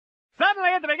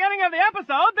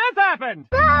episode, this happened!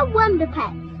 The Wonder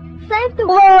Pets. Save the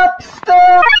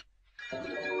Lobster!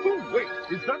 Oh, wait,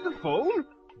 is that the phone?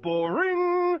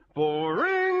 Boring,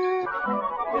 boring.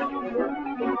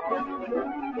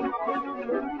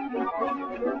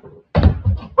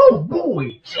 Oh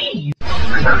boy, jeez!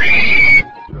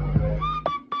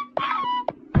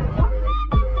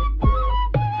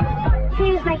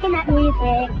 Who's making that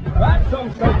music? That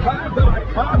song's so bad that I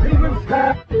can't even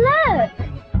stand. Look!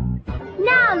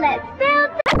 Now let's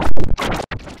build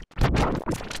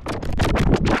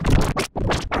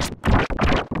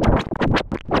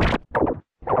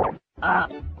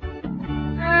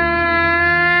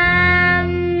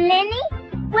Lenny?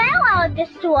 Where are the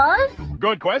straws?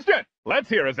 Good question. Let's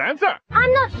hear his answer.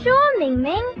 I'm not sure, Ming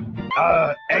Ming.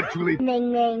 Actually,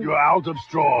 Ming Ming. you're out of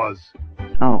straws.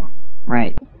 Oh,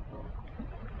 right.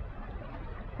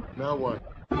 Now what?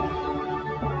 No,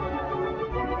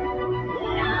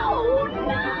 no!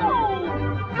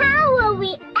 How will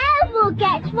we ever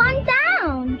get one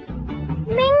down?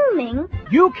 Ming Ming,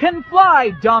 You can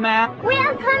fly, dumbass! we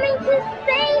are coming to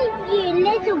save you,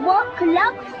 little what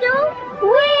lobster?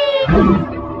 Whee!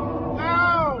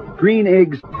 Green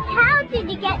eggs. How did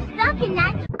you get stuck in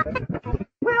that?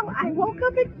 Well, I woke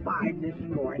up at 5 this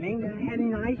morning. I had a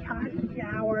nice hot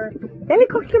shower. Then I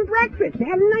cooked some breakfast. I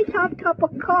had a nice hot cup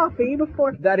of coffee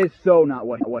before... That is so not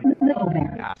what I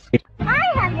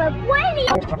have a pointy.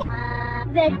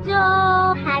 The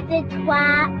door has a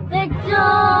twat. The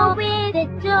door with the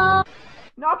door.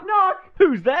 Knock knock!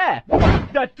 Who's there?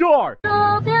 The door! So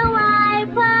I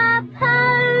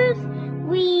propose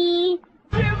we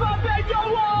Give up and go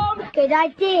on! Good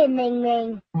idea, Ming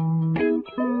Ming.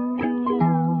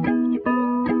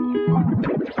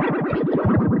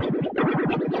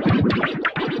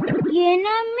 You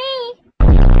know me.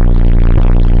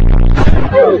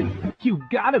 You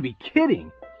gotta be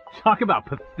kidding! Talk about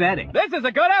pathetic. This is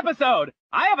a good episode.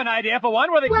 I have an idea for one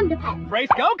where they Wonder Pets. race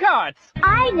go-karts.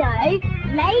 I know.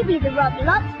 Maybe the Rob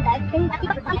Lobster can.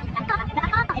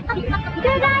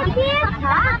 Good idea,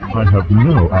 Pat. I have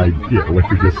no idea what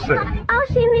you just said. I'll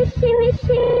shimmy, shimmy,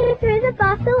 shimmy through the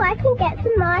bar so I can get to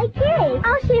my gig.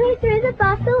 I'll shimmy through the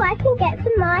bar so I can get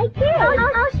to my gig.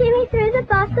 I'll shimmy through the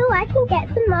bar so I can get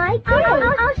to my gig.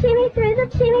 I'll shimmy through the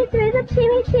shimmy,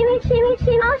 shimmy,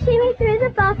 shimmy. I'll shimmy through the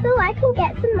bar so I can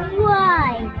get to my.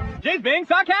 Why? She's being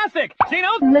sarcastic. She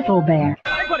knows Little bear.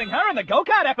 I'm putting her in the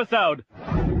go-kart episode.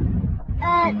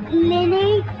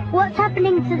 Lily, what's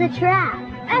happening to the trap?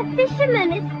 A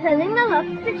fisherman is pulling the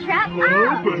lobster trap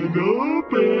out.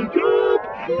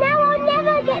 Now I'll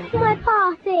never get to my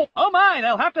party. Oh my,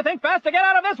 they'll have to think fast to get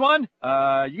out of this one.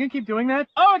 You can keep doing that?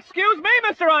 Oh, excuse me,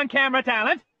 Mr. On-Camera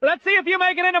Talent. Let's see if you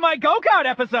make it into my go-kart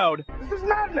episode. This is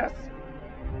madness.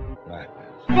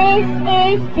 This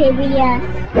is serious.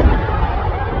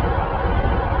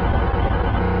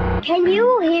 Can you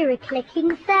all hear a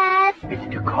clicking, sir? It's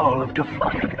the call of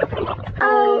defiance.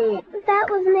 Oh, that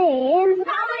was me.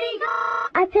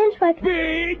 I pinched my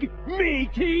Big,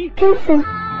 meaty. Pinson.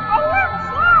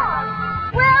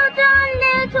 Well done,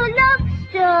 little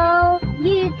lobster.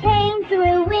 You came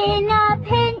through in a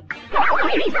pinch.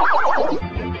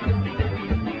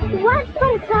 What's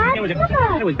so sad?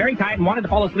 It was very tired and wanted to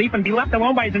fall asleep and be left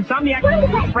alone by his insomniac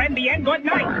friend. The end. Good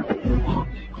night.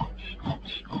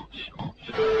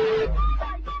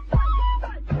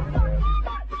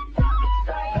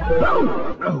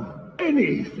 Oh,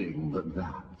 anything but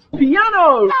that.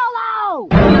 Piano! Hello!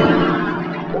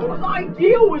 What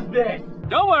idea was this?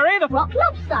 Don't worry, the Rock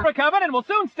lobster. recovered and will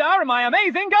soon star in my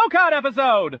amazing go-kart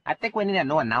episode. I think we need a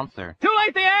new announcer. Too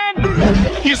late, the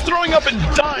end. He's throwing up and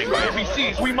dying by every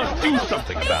seas. We must do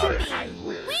something about it.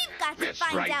 We've got to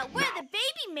find out where the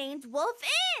baby-maned wolf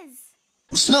is.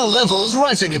 Snow level's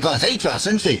rising above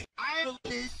 8,000 feet.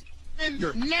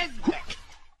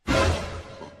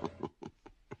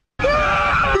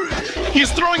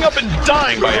 He's throwing up and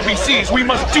dying by every seas. We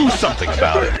must do something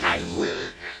about it. I will.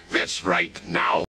 That's right now.